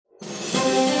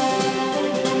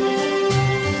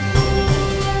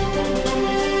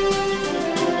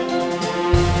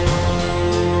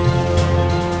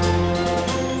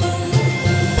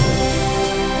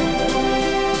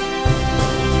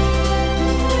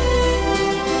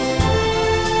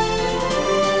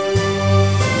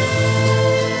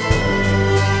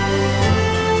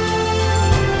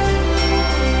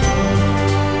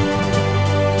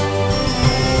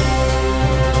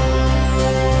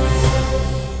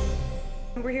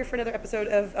here for another episode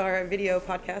of our video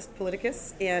podcast,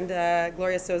 Politicus, and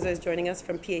Gloria Souza is joining us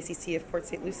from PACC of Port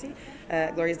St. Lucie.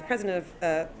 Gloria is the president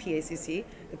of PACC,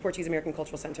 the Portuguese American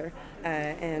Cultural Center,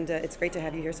 and it's great to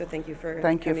have you here, so thank you for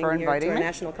coming here to our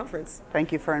national conference.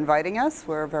 Thank you for inviting us.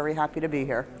 We're very happy to be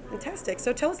here. Fantastic.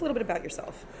 So tell us a little bit about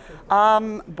yourself.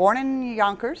 Born in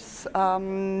Yonkers,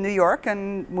 New York,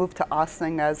 and moved to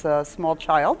Ossining as a small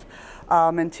child.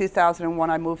 In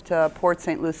 2001, I moved to Port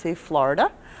St. Lucie,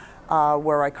 Florida,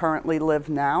 where I currently live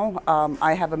now.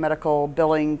 I have a medical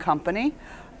billing company,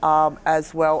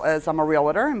 as well as I'm a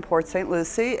realtor in Port St.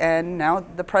 Lucie, and now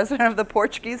the president of the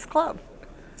Portuguese Club.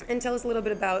 And tell us a little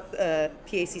bit about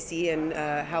PACC and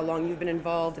how long you've been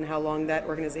involved and how long that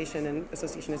organization and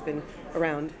association has been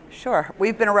around. Sure.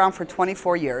 We've been around for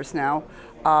 24 years now.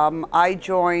 I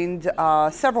joined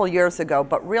several years ago,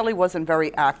 but really wasn't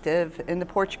very active in the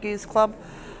Portuguese Club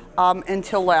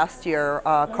until last year.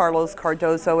 Carlos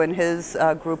Cardozo and his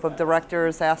group of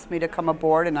directors asked me to come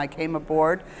aboard, and I came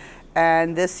aboard.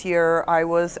 And this year I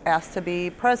was asked to be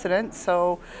president,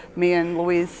 so me and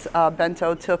Luis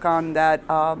Bento took on that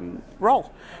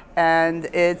role. And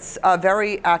it's a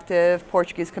very active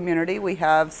Portuguese community. We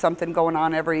have something going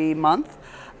on every month.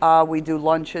 We do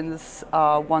luncheons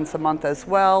once a month as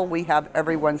well. We have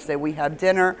every Wednesday we have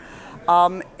dinner.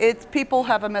 People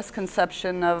have a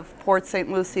misconception of Port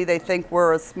St. Lucie. They think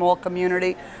we're a small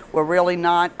community. We're really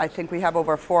not. I think we have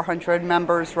over 400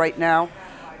 members right now.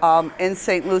 In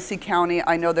St. Lucie County,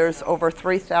 I know there's over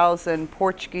 3,000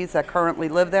 Portuguese that currently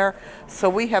live there, so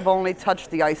we have only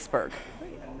touched the iceberg.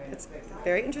 It's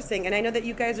very interesting, and I know that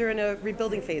you guys are in a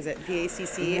rebuilding phase at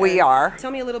PACC. We are.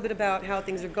 Tell me a little bit about how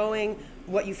things are going,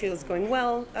 what you feel is going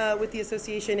well with the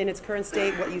association in its current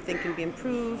state, what you think can be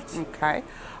improved. Okay.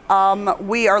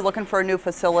 We are looking for a new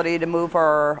facility to move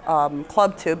our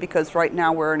club to, because right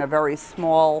now we're in a very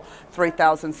small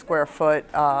 3,000 square foot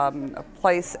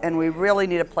place, and we really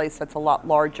need a place that's a lot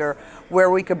larger where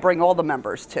we could bring all the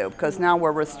members to, because now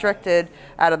we're restricted.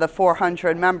 Out of the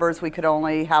 400 members, we could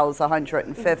only house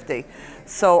 150.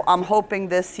 So I'm hoping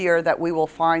this year that we will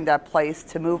find that place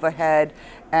to move ahead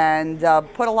and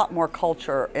put a lot more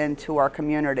culture into our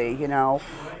community. You know,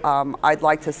 I'd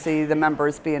like to see the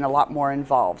members being a lot more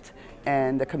involved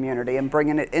in the community and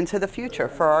bringing it into the future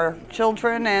for our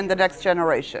children and the next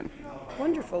generation.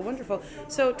 Wonderful, wonderful.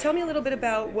 So tell me a little bit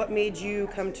about what made you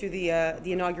come to the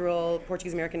inaugural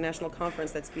Portuguese American National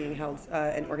Conference that's being held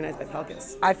and organized by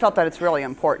PALCUS. I felt that it's really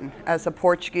important. As a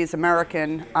Portuguese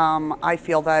American, I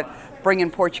feel that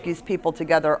bringing Portuguese people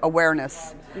together,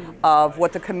 awareness of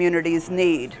what the communities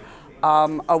need,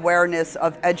 awareness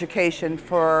of education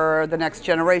for the next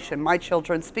generation. My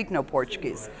children speak no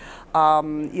Portuguese.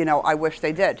 I wish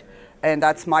they did, and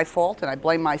that's my fault, and I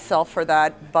blame myself for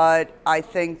that, but I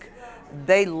think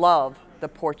they love the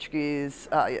Portuguese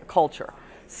culture.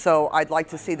 So I'd like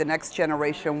to see the next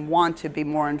generation want to be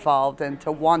more involved and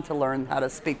to want to learn how to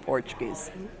speak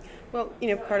Portuguese. Well,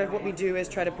 part of what we do is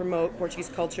try to promote Portuguese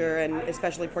culture and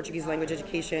especially Portuguese language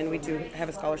education. We do have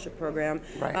a scholarship program.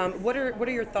 Right. What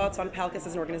are your thoughts on PALCUS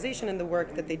as an organization and the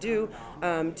work that they do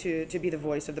to be the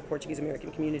voice of the Portuguese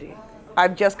American community?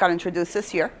 I've just got introduced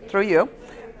this year through you,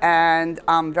 and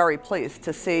I'm very pleased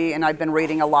to see, and I've been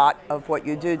reading a lot of what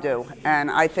you do,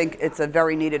 and I think it's a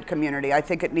very needed community. I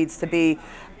think it needs to be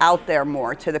out there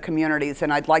more to the communities,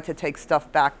 and I'd like to take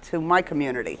stuff back to my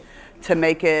community to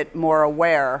make it more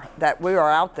aware that we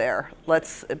are out there.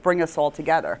 Let's bring us all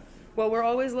together. Well, we're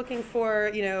always looking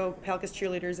for, PALCUS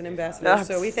cheerleaders and ambassadors,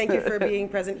 so we thank you for being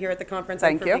present here at the conference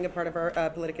and for being a part of our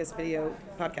Politicus video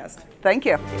podcast. Thank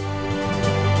you.